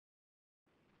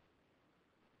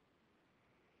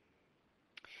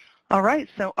All right,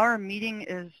 so our meeting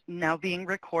is now being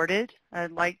recorded.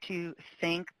 I'd like to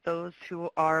thank those who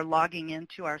are logging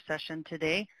into our session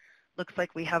today. Looks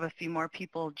like we have a few more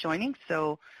people joining,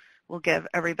 so we'll give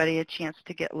everybody a chance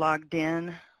to get logged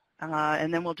in,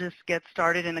 and then we'll just get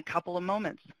started in a couple of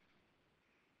moments.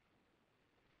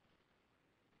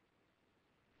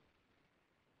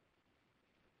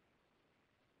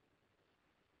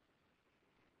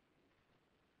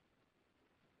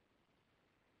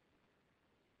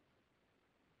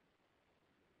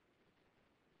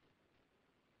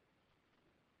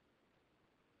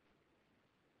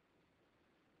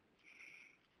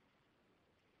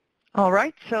 All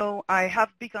right, so I have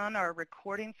begun our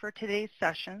recording for today's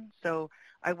session, so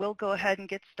I will go ahead and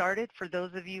get started. For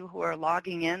those of you who are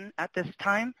logging in at this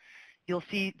time, you'll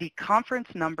see the conference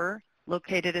number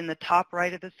located in the top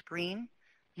right of the screen.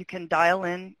 You can dial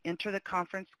in, enter the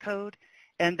conference code,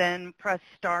 and then press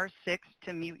 *6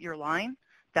 to mute your line.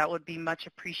 That would be much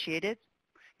appreciated.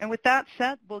 And with that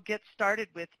said, we'll get started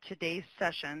with today's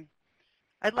session.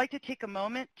 I'd like to take a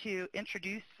moment to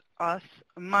introduce us.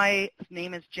 My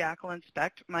name is Jacqueline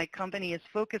Specht. My company is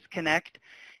Focus Connect,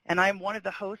 and I'm one of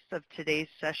the hosts of today's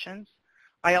sessions.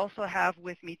 I also have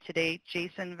with me today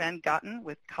Jason Van Gotten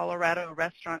with Colorado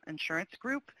Restaurant Insurance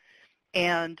Group.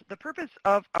 And the purpose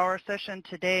of our session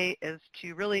today is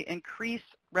to really increase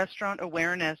restaurant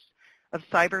awareness of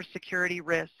cybersecurity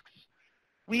risks.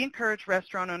 We encourage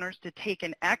restaurant owners to take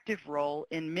an active role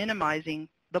in minimizing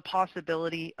the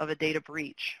possibility of a data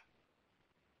breach.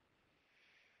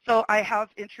 So I have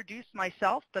introduced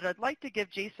myself, but I'd like to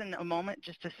give Jason a moment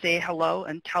just to say hello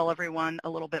and tell everyone a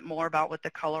little bit more about what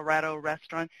the Colorado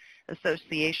Restaurant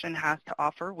Association has to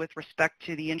offer with respect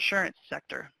to the insurance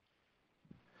sector.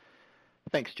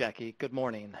 Thanks, Jackie. Good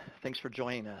morning. Thanks for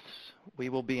joining us. We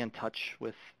will be in touch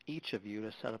with each of you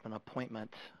to set up an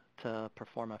appointment to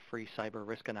perform a free cyber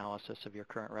risk analysis of your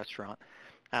current restaurant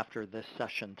after this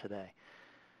session today.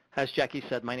 As Jackie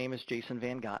said, my name is Jason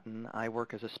Van Gotten. I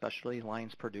work as a specialty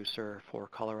lines producer for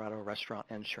Colorado Restaurant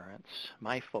Insurance.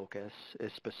 My focus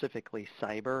is specifically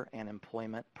cyber and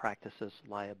employment practices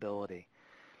liability.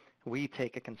 We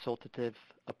take a consultative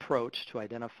approach to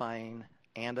identifying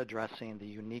and addressing the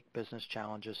unique business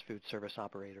challenges food service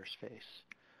operators face.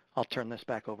 I'll turn this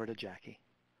back over to Jackie.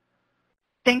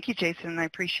 Thank you, Jason. I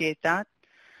appreciate that.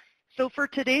 So for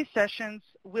today's sessions,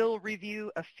 we'll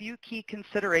review a few key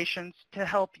considerations to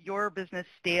help your business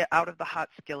stay out of the hot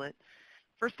skillet.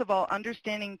 First of all,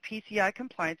 understanding PCI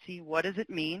compliancy, what does it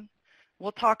mean?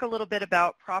 We'll talk a little bit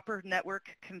about proper network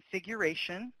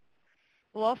configuration.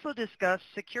 We'll also discuss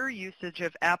secure usage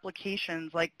of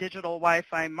applications like digital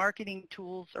Wi-Fi marketing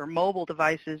tools or mobile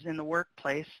devices in the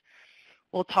workplace.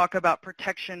 We'll talk about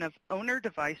protection of owner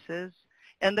devices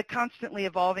and the constantly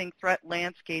evolving threat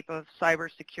landscape of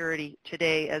cybersecurity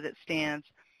today as it stands.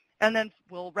 And then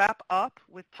we'll wrap up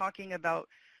with talking about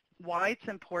why it's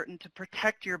important to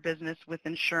protect your business with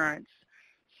insurance.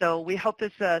 So we hope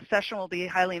this session will be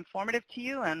highly informative to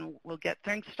you, and we'll get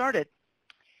things started.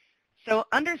 So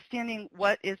understanding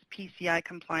what is PCI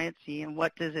compliancy and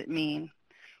what does it mean?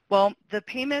 Well,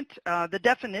 the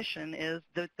definition is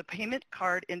that the Payment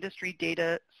Card Industry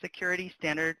Data Security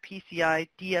Standard, PCI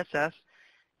DSS,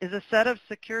 is a set of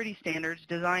security standards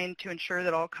designed to ensure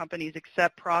that all companies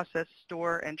accept, process,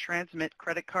 store, and transmit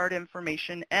credit card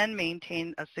information and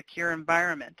maintain a secure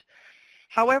environment.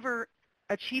 However,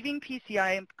 achieving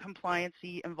PCI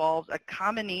compliancy involves a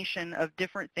combination of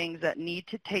different things that need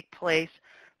to take place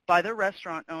by the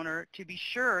restaurant owner to be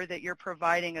sure that you're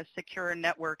providing a secure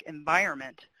network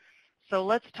environment. So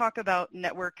let's talk about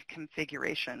network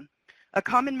configuration. A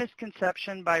common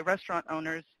misconception by restaurant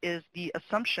owners is the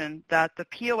assumption that the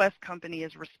POS company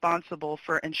is responsible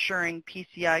for ensuring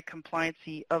PCI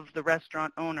compliancy of the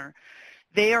restaurant owner.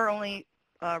 They are only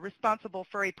responsible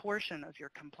for a portion of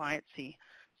your compliancy.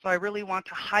 So I really want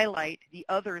to highlight the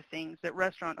other things that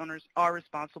restaurant owners are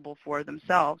responsible for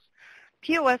themselves.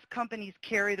 POS companies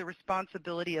carry the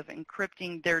responsibility of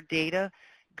encrypting their data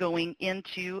going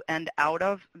into and out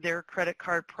of their credit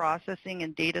card processing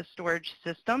and data storage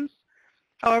systems.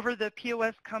 However, the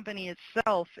POS company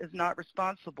itself is not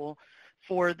responsible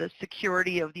for the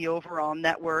security of the overall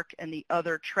network and the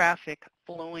other traffic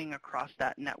flowing across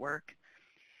that network.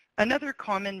 Another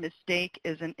common mistake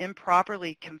is an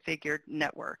improperly configured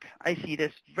network. I see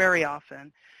this very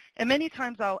often. And many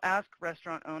times I'll ask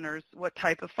restaurant owners, what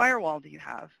type of firewall do you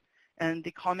have? And the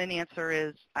common answer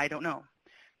is, I don't know.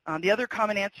 The other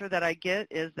common answer that I get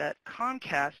is that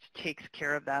Comcast takes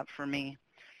care of that for me.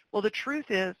 Well, the truth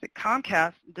is that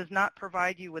Comcast does not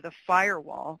provide you with a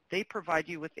firewall. They provide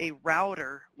you with a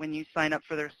router when you sign up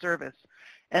for their service.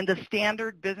 And the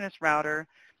standard business router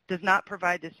does not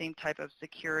provide the same type of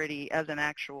security as an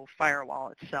actual firewall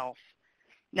itself.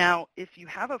 Now, if you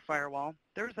have a firewall,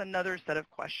 there's another set of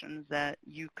questions that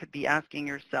you could be asking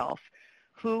yourself.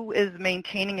 Who is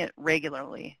maintaining it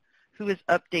regularly? Who is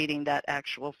updating that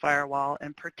actual firewall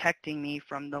and protecting me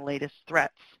from the latest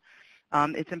threats?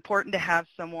 It's important to have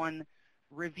someone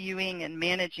reviewing and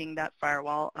managing that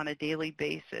firewall on a daily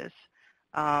basis.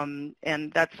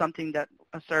 And that's something that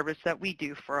a service that we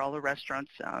do for all the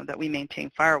restaurants that we maintain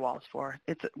firewalls for.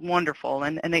 It's wonderful,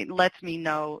 and it lets me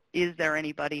know, is there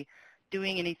anybody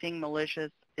doing anything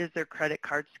malicious? Is there credit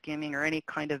card skimming or any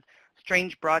kind of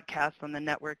strange broadcasts on the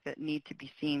network that need to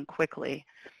be seen quickly?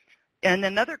 And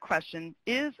another question,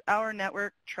 is our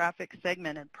network traffic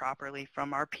segmented properly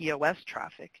from our POS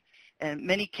traffic? In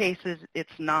many cases,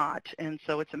 it's not, and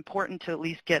so it's important to at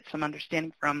least get some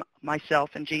understanding from myself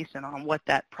and Jason on what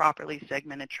that properly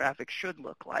segmented traffic should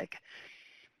look like.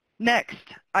 Next,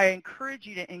 I encourage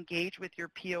you to engage with your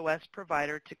POS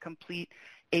provider to complete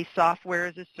a software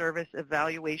as a service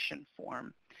evaluation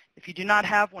form. If you do not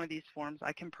have one of these forms,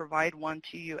 I can provide one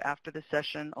to you after the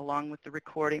session along with the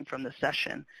recording from the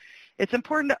session. It's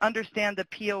important to understand the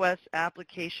POS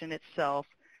application itself.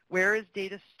 Where is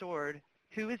data stored?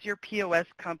 Who is your POS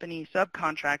company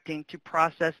subcontracting to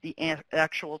process the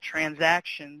actual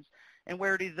transactions? And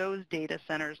where do those data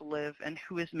centers live and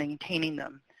who is maintaining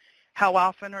them? How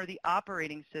often are the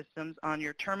operating systems on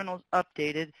your terminals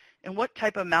updated? And what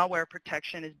type of malware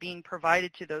protection is being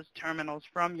provided to those terminals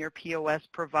from your POS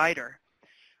provider?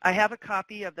 I have a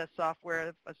copy of the software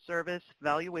as a service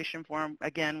evaluation form,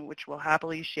 again, which we'll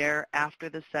happily share after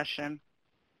the session.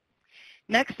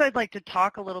 Next, I'd like to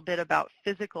talk a little bit about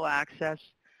physical access.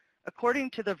 According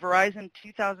to the Verizon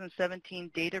 2017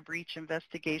 Data Breach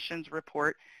Investigations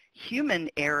Report, human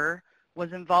error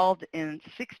was involved in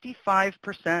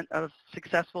 65% of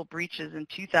successful breaches in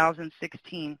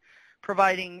 2016,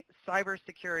 providing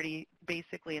cybersecurity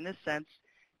basically in this sense.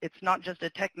 It's not just a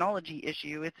technology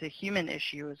issue, it's a human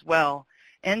issue as well.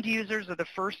 End users are the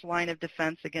first line of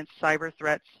defense against cyber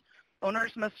threats.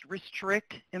 Owners must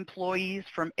restrict employees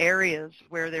from areas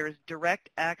where there is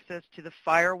direct access to the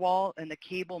firewall and the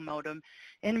cable modem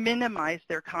and minimize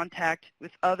their contact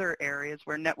with other areas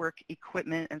where network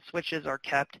equipment and switches are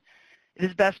kept. It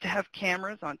is best to have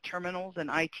cameras on terminals and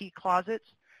IT closets.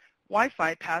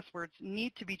 Wi-Fi passwords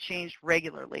need to be changed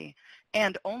regularly,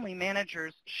 and only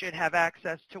managers should have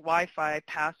access to Wi-Fi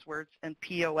passwords and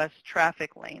POS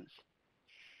traffic lanes.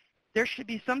 There should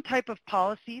be some type of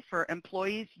policy for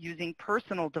employees using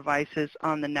personal devices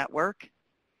on the network,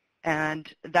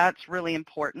 and that's really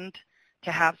important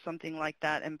to have something like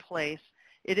that in place.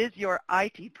 It is your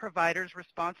IT provider's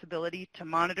responsibility to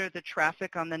monitor the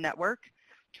traffic on the network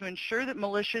to ensure that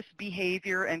malicious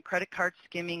behavior and credit card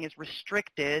skimming is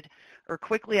restricted or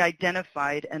quickly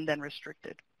identified and then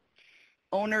restricted.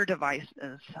 Owner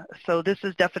devices. So this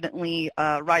is definitely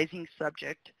a rising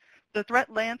subject. The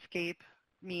threat landscape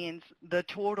means the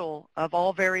total of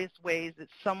all various ways that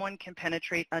someone can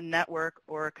penetrate a network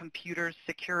or a computer's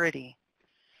security.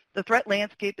 The threat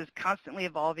landscape is constantly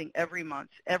evolving every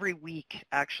month, every week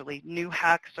actually. New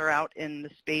hacks are out in the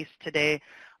space today.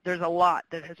 There's a lot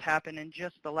that has happened in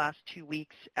just the last 2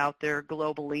 weeks out there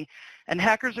globally. And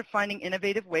hackers are finding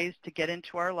innovative ways to get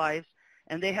into our lives,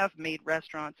 and they have made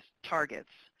restaurants targets.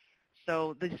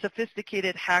 So the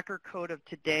sophisticated hacker code of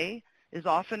today is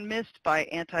often missed by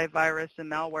antivirus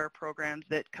and malware programs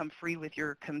that come free with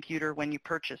your computer when you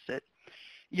purchase it.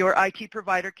 Your IT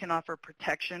provider can offer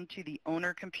protection to the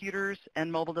owner computers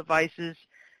and mobile devices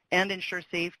and ensure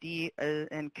safety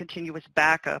and continuous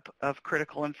backup of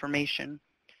critical information.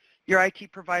 Your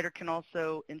IT provider can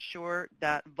also ensure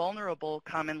that vulnerable,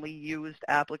 commonly used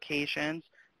applications,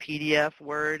 PDF,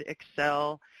 Word,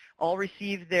 Excel, all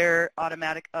receive their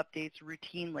automatic updates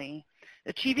routinely.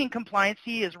 Achieving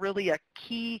compliancy is really a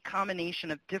key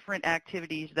combination of different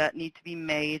activities that need to be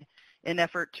made in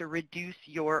effort to reduce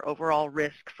your overall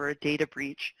risk for a data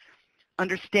breach.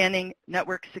 Understanding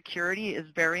network security is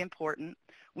very important.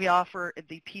 We offer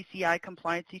the PCI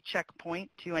compliancy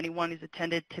checkpoint to anyone who's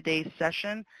attended today's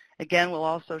session. Again, we'll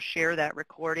also share that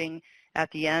recording at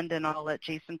the end, and I'll let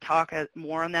Jason talk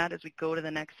more on that as we go to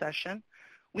the next session.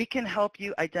 We can help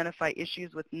you identify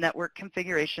issues with network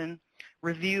configuration,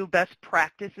 review best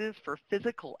practices for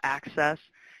physical access,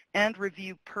 and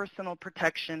review personal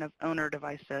protection of owner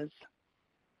devices.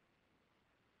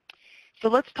 So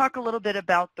let's talk a little bit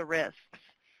about the risks.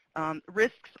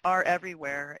 Risks are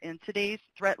everywhere. In today's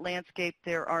threat landscape,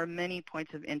 there are many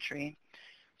points of entry.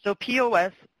 So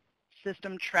POS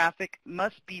system traffic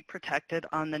must be protected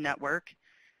on the network.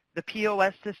 The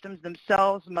POS systems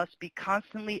themselves must be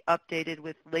constantly updated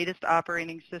with latest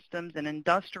operating systems and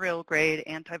industrial-grade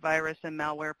antivirus and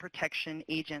malware protection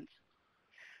agents.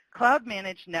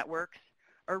 Cloud-managed networks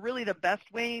are really the best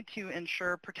way to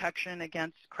ensure protection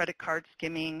against credit card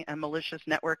skimming and malicious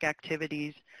network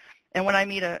activities. And when I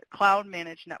mean a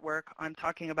cloud-managed network, I'm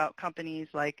talking about companies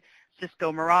like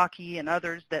Cisco, Meraki, and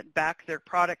others that back their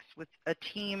products with a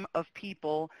team of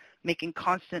people making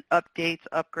constant updates,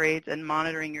 upgrades, and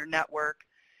monitoring your network,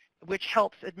 which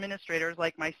helps administrators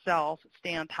like myself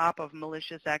stay on top of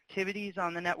malicious activities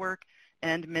on the network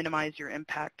and minimize your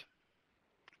impact.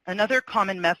 Another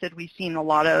common method we've seen a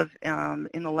lot of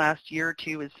in the last year or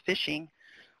two is phishing.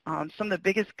 Some of the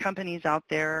biggest companies out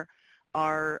there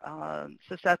are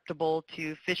susceptible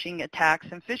to phishing attacks,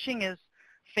 and phishing is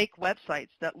fake websites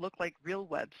that look like real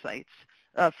websites.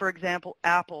 For example,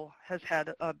 Apple has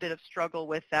had a bit of struggle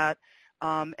with that,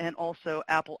 and also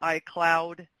Apple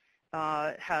iCloud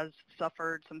has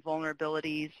suffered some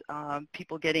vulnerabilities,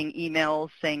 people getting emails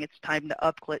saying it's time to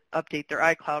update their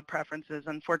iCloud preferences.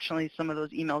 Unfortunately, some of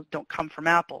those emails don't come from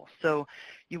Apple. So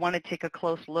you want to take a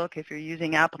close look if you're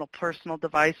using Apple personal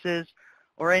devices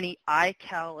or any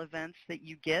iCal events that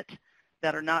you get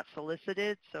that are not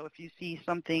solicited. So if you see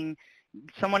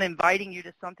someone inviting you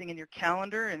to something in your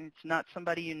calendar and it's not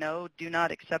somebody you know, do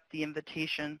not accept the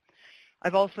invitation.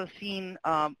 I've also seen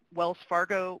Wells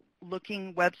Fargo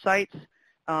looking websites.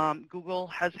 Google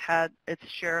has had its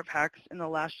share of hacks in the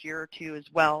last year or two as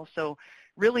well. So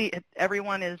really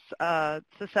everyone is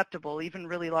susceptible, even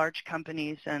really large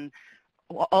companies, and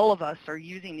all of us are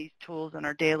using these tools in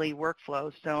our daily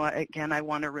workflows. So again, I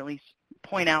want to really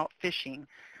point out phishing.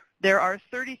 There are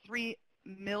 33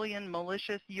 million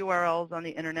malicious URLs on the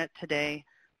internet today.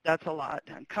 That's a lot.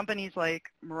 And companies like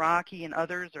Meraki and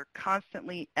others are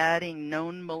constantly adding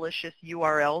known malicious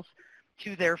URLs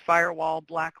to their firewall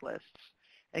blacklists.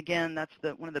 Again, that's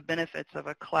one of the benefits of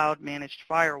a cloud-managed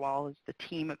firewall is the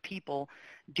team of people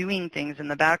doing things in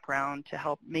the background to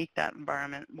help make that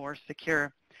environment more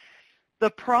secure. The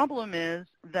problem is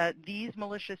that these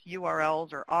malicious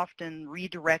URLs are often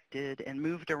redirected and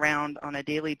moved around on a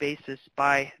daily basis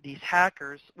by these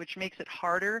hackers, which makes it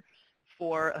harder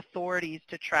for authorities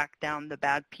to track down the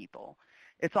bad people.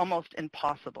 It's almost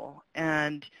impossible.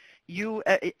 And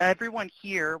everyone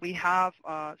here, we have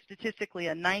statistically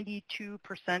a 92%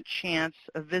 chance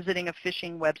of visiting a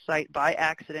phishing website by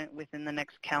accident within the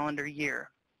next calendar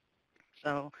year.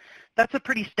 So that's a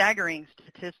pretty staggering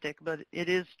statistic, but it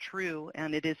is true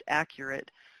and it is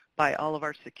accurate by all of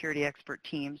our security expert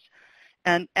teams.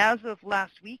 And as of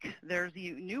last week, there's a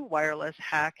new wireless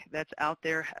hack that's out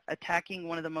there attacking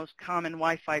one of the most common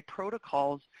Wi-Fi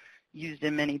protocols used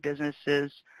in many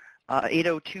businesses,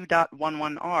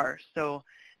 802.11r. So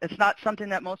it's not something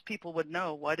that most people would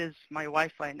know. What is my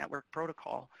Wi-Fi network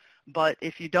protocol? But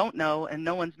if you don't know and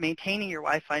no one's maintaining your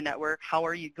Wi-Fi network, how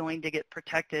are you going to get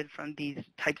protected from these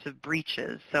types of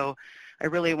breaches? So I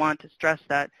really want to stress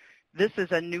that this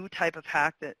is a new type of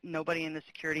hack that nobody in the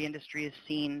security industry has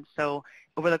seen. So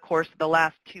over the course of the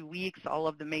last 2 weeks, all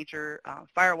of the major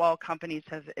firewall companies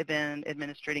have been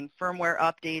administrating firmware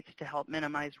updates to help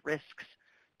minimize risks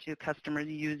to customers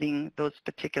using those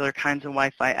particular kinds of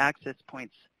Wi-Fi access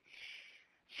points.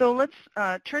 So let's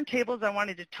turn tables. I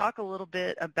wanted to talk a little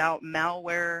bit about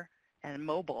malware and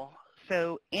mobile.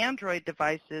 So Android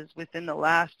devices within the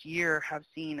last year have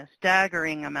seen a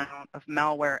staggering amount of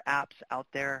malware apps out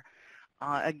there.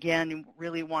 Again,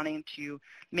 really wanting to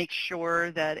make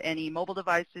sure that any mobile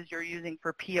devices you're using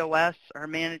for POS are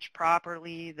managed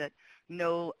properly, that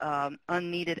no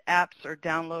unneeded apps are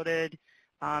downloaded.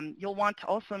 You'll want to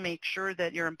also make sure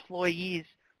that your employees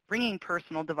bringing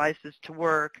personal devices to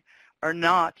work are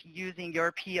not using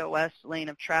your POS lane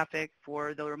of traffic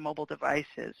for their mobile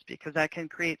devices, because that can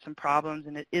create some problems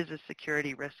and it is a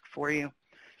security risk for you.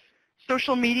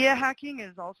 Social media hacking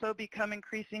has also become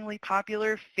increasingly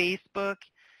popular. Facebook,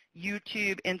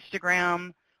 YouTube,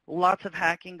 Instagram, lots of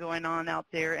hacking going on out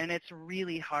there, and it's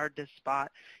really hard to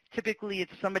spot. Typically,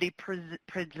 it's somebody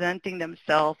presenting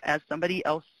themselves as somebody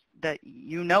else that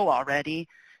you know already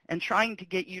and trying to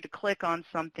get you to click on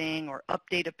something or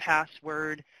update a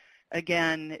password.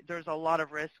 Again, there's a lot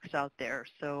of risks out there,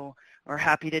 so we're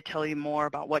happy to tell you more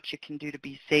about what you can do to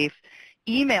be safe.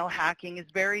 Email hacking is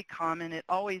very common. It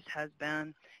always has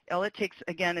been. All it takes,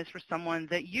 again, is for someone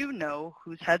that you know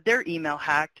who's had their email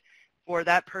hacked for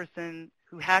that person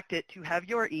who hacked it to have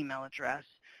your email address.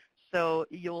 So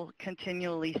you'll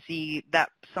continually see that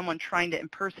someone trying to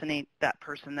impersonate that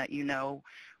person that you know.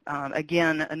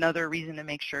 Again, another reason to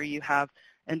make sure you have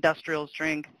industrial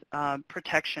strength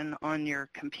protection on your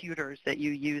computers that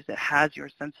you use that has your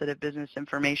sensitive business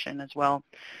information as well.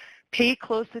 Pay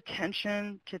close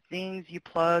attention to things you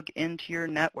plug into your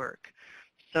network.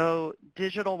 So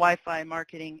digital Wi-Fi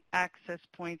marketing, access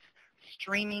points,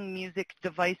 streaming music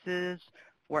devices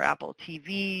for Apple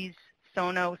TVs,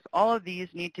 Sonos, all of these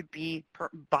need to be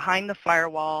behind the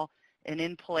firewall and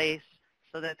in place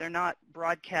so that they're not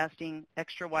broadcasting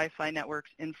extra Wi-Fi networks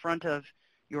in front of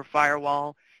your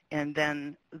firewall and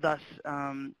then thus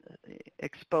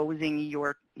exposing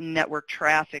your network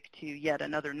traffic to yet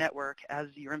another network as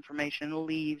your information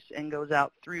leaves and goes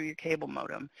out through your cable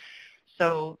modem.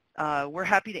 So we're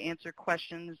happy to answer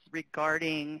questions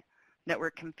regarding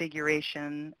network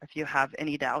configuration if you have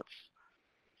any doubts.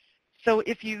 So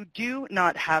if you do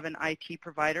not have an IT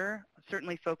provider,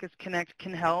 certainly Focus Connect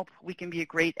can help. We can be a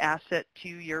great asset to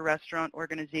your restaurant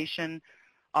organization,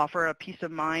 offer a peace of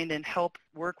mind, and help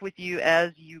work with you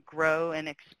as you grow and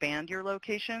expand your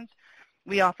locations.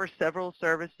 We offer several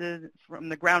services from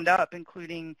the ground up,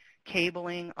 including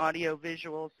cabling,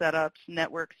 audio-visual setups,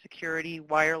 network security,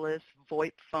 wireless,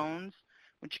 VoIP phones,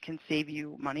 which can save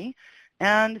you money,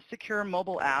 and secure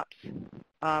mobile apps.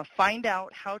 Find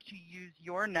out how to use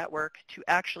your network to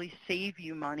actually save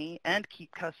you money and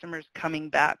keep customers coming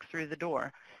back through the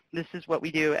door. This is what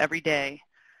we do every day.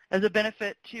 As a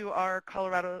benefit to our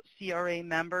Colorado CRA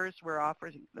members, we're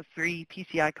offering the free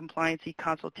PCI compliancy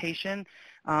consultation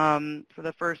for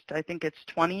the first, I think it's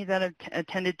 20 that have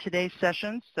attended today's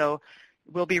session. So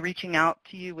we'll be reaching out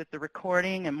to you with the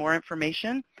recording and more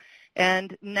information.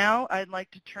 And now I'd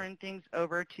like to turn things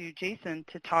over to Jason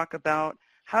to talk about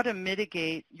how to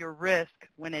mitigate your risk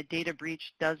when a data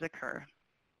breach does occur.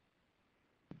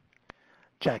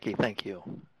 Jackie, thank you.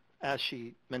 As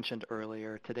she mentioned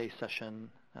earlier, today's session,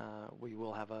 we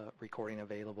will have a recording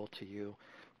available to you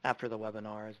after the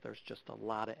webinar, as there's just a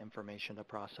lot of information to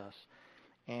process,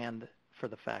 and for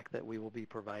the fact that we will be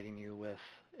providing you with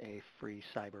a free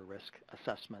cyber risk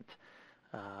assessment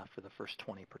for the first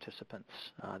 20 participants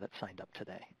that signed up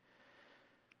today.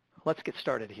 Let's get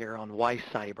started here on why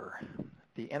cyber.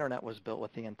 The internet was built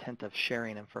with the intent of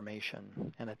sharing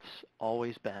information, and it's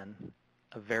always been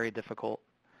a very difficult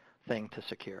thing to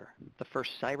secure. The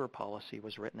first cyber policy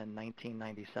was written in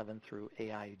 1997 through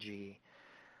AIG.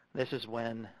 This is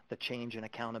when the change in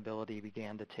accountability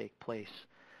began to take place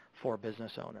for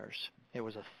business owners. It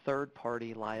was a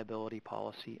third-party liability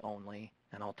policy only,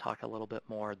 and I'll talk a little bit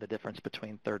more the difference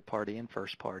between third-party and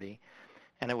first-party.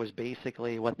 And it was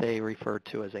basically what they referred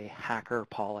to as a hacker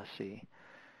policy.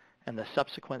 And the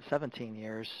subsequent 17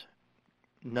 years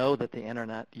know that the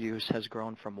internet use has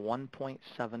grown from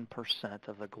 1.7%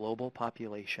 of the global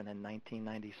population in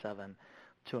 1997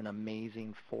 to an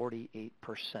amazing 48%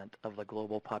 of the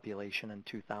global population in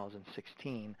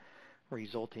 2016,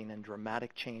 resulting in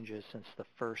dramatic changes since the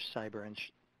first cyber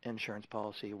insurance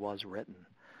policy was written.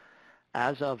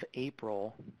 As of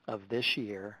April of this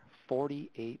year,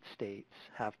 48 states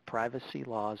have privacy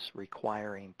laws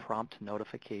requiring prompt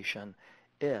notification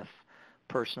if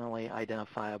personally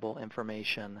identifiable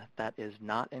information that is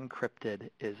not encrypted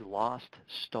is lost,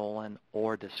 stolen,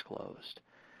 or disclosed.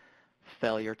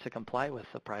 Failure to comply with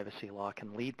the privacy law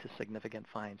can lead to significant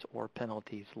fines or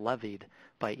penalties levied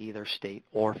by either state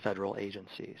or federal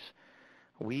agencies.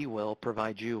 We will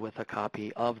provide you with a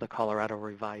copy of the Colorado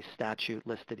Revised Statute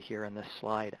listed here in this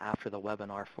slide after the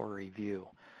webinar for review.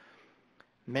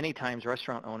 Many times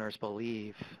restaurant owners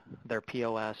believe their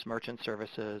POS, merchant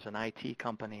services, and IT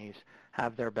companies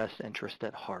have their best interest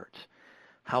at heart.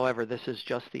 However, this is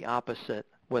just the opposite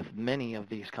with many of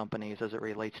these companies as it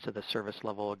relates to the service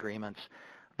level agreements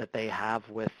that they have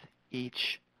with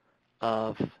each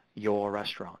of your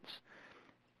restaurants.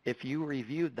 If you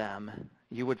reviewed them,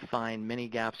 you would find many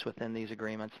gaps within these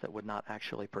agreements that would not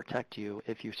actually protect you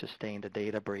if you sustained a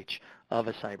data breach of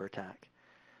a cyber attack.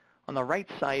 On the right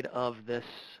side of this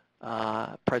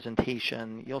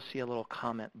presentation, you'll see a little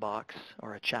comment box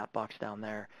or a chat box down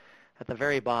there. At the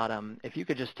very bottom, if you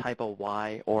could just type a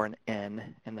Y or an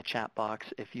N in the chat box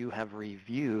if you have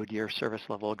reviewed your service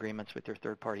level agreements with your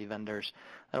third-party vendors,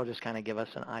 that'll just kind of give us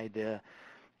an idea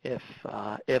if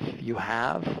you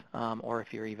have or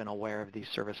if you're even aware of these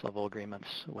service level agreements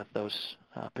with those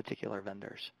particular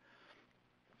vendors.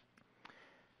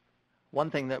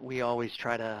 One thing that we always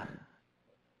try to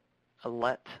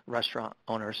let restaurant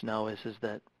owners know is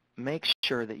that make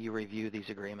sure that you review these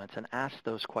agreements and ask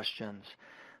those questions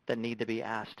that need to be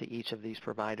asked to each of these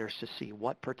providers to see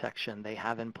what protection they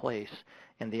have in place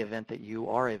in the event that you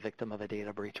are a victim of a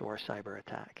data breach or a cyber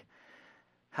attack.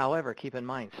 However, keep in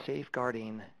mind,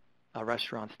 safeguarding a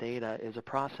restaurant's data is a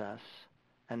process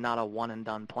and not a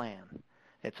one-and-done plan.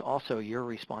 it's also your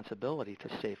responsibility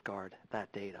to safeguard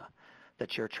that data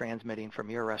that you're transmitting from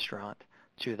your restaurant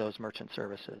to those merchant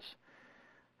services.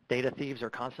 Data thieves are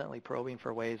constantly probing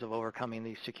for ways of overcoming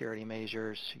these security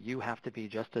measures. You have to be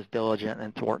just as diligent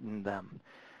in thwarting them.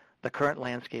 The current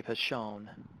landscape has shown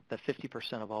that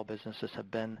 50% of all businesses have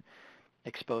been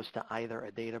exposed to either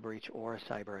a data breach or a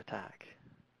cyber attack.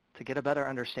 To get a better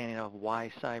understanding of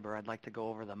why cyber, I'd like to go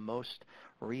over the most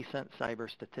recent cyber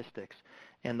statistics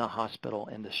in the hospital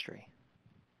industry.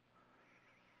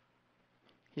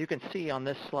 You can see on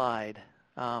this slide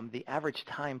the average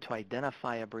time to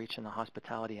identify a breach in the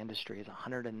hospitality industry is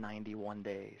 191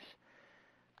 days.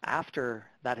 After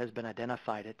that has been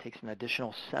identified, it takes an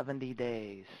additional 70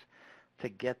 days to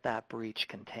get that breach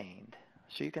contained.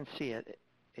 So you can see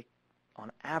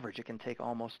on average, it can take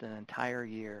almost an entire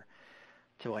year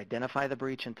to identify the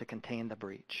breach and to contain the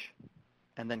breach.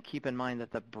 And then keep in mind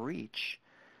that the breach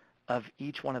of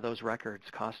each one of those records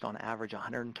cost on average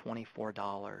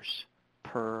 $124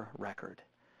 per record.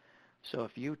 So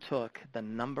if you took the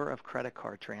number of credit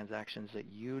card transactions that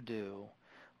you do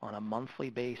on a monthly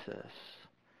basis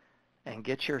and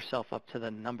get yourself up to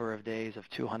the number of days of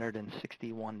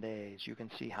 261 days, you can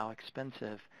see how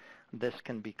expensive this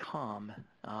can become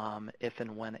if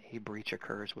and when a breach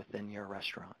occurs within your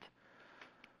restaurant.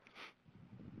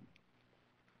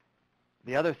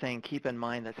 The other thing, keep in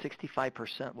mind that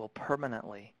 65% will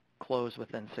permanently close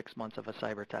within 6 months of a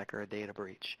cyber attack or a data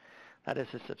breach. That is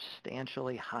a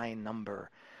substantially high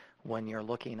number when you're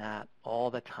looking at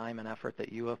all the time and effort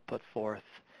that you have put forth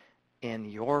in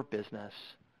your business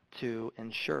to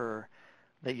ensure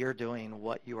that you're doing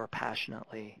what you are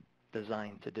passionately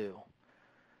designed to do.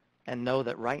 And know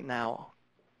that right now,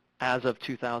 as of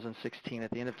 2016,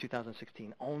 at the end of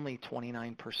 2016, only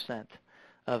 29%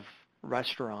 of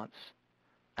restaurants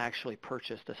actually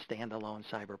purchased a standalone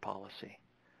cyber policy.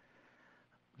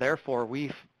 Therefore,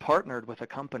 we've partnered with a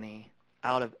company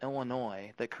out of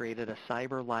Illinois that created a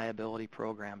cyber liability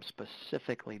program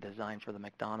specifically designed for the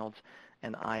McDonald's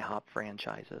and IHOP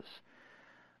franchises.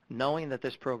 Knowing that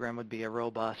this program would be a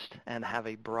robust and have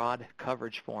a broad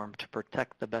coverage form to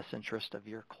protect the best interest of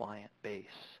your client base.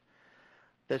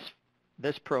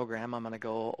 This program I'm going to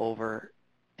go over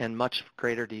in much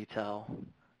greater detail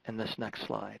in this next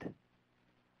slide.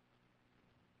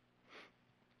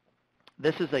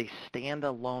 This is a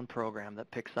standalone program that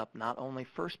picks up not only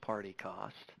first-party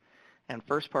costs, and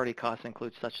first-party costs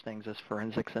include such things as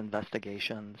forensics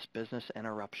investigations, business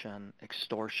interruption,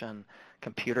 extortion,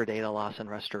 computer data loss and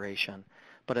restoration,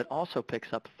 but it also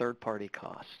picks up third-party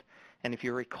costs. And if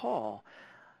you recall,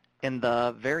 in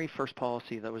the very first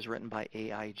policy that was written by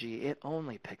AIG, it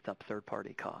only picked up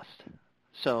third-party costs.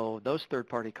 So those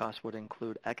third-party costs would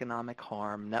include economic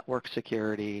harm, network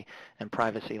security and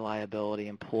privacy liability,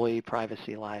 employee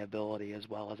privacy liability, as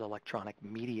well as electronic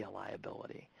media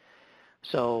liability.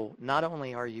 So not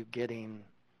only are you getting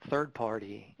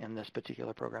third-party in this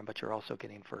particular program, but you're also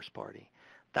getting first-party.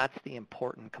 That's the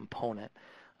important component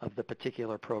of the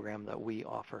particular program that we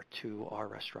offer to our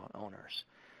restaurant owners.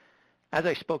 As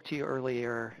I spoke to you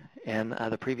earlier in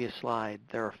the previous slide,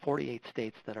 there are 48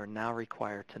 states that are now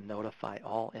required to notify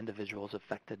all individuals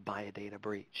affected by a data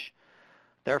breach.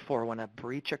 Therefore, when a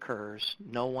breach occurs,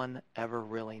 no one ever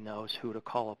really knows who to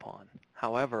call upon.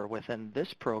 However, within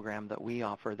this program that we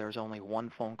offer, there's only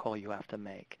one phone call you have to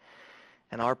make.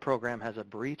 And our program has a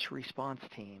breach response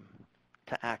team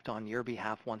to act on your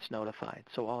behalf once notified.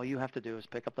 So all you have to do is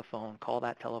pick up the phone, call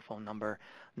that telephone number,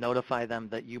 notify them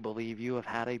that you believe you have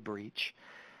had a breach,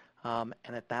 and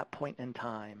at that point in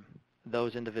time,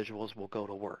 those individuals will go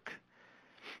to work.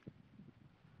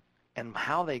 And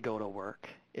how they go to work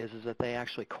is that they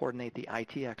actually coordinate the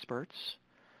IT experts,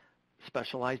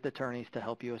 specialized attorneys to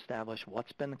help you establish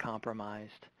what's been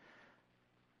compromised.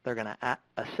 They're going to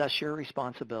assess your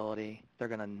responsibility. They're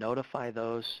going to notify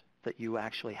those that you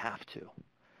actually have to.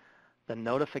 The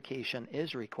notification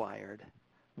is required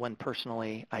when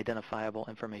personally identifiable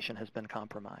information has been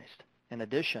compromised. In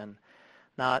addition,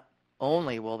 not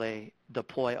only will they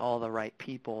deploy all the right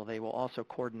people, they will also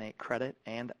coordinate credit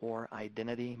and or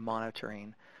identity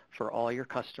monitoring for all your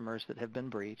customers that have been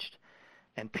breached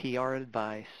and PR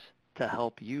advice to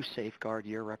help you safeguard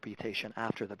your reputation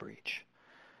after the breach.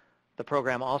 The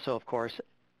program also, of course,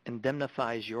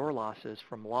 indemnifies your losses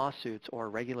from lawsuits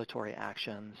or regulatory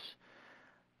actions,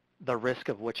 the risk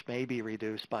of which may be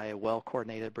reduced by a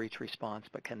well-coordinated breach response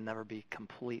but can never be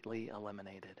completely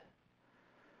eliminated.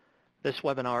 This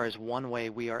webinar is one way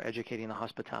we are educating the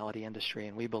hospitality industry,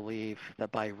 and we believe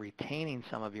that by retaining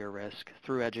some of your risk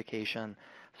through education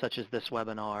such as this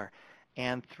webinar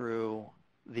and through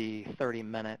the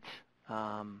 30-minute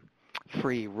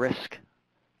free risk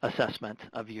assessment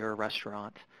of your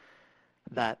restaurant,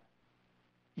 that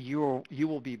you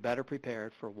will be better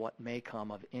prepared for what may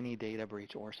come of any data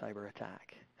breach or cyber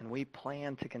attack. And we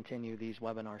plan to continue these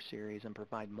webinar series and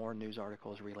provide more news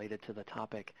articles related to the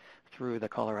topic through the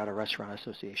Colorado Restaurant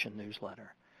Association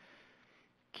newsletter.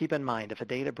 Keep in mind, if a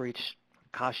data breach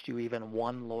cost you even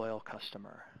one loyal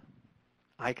customer,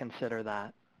 I consider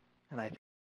that, and I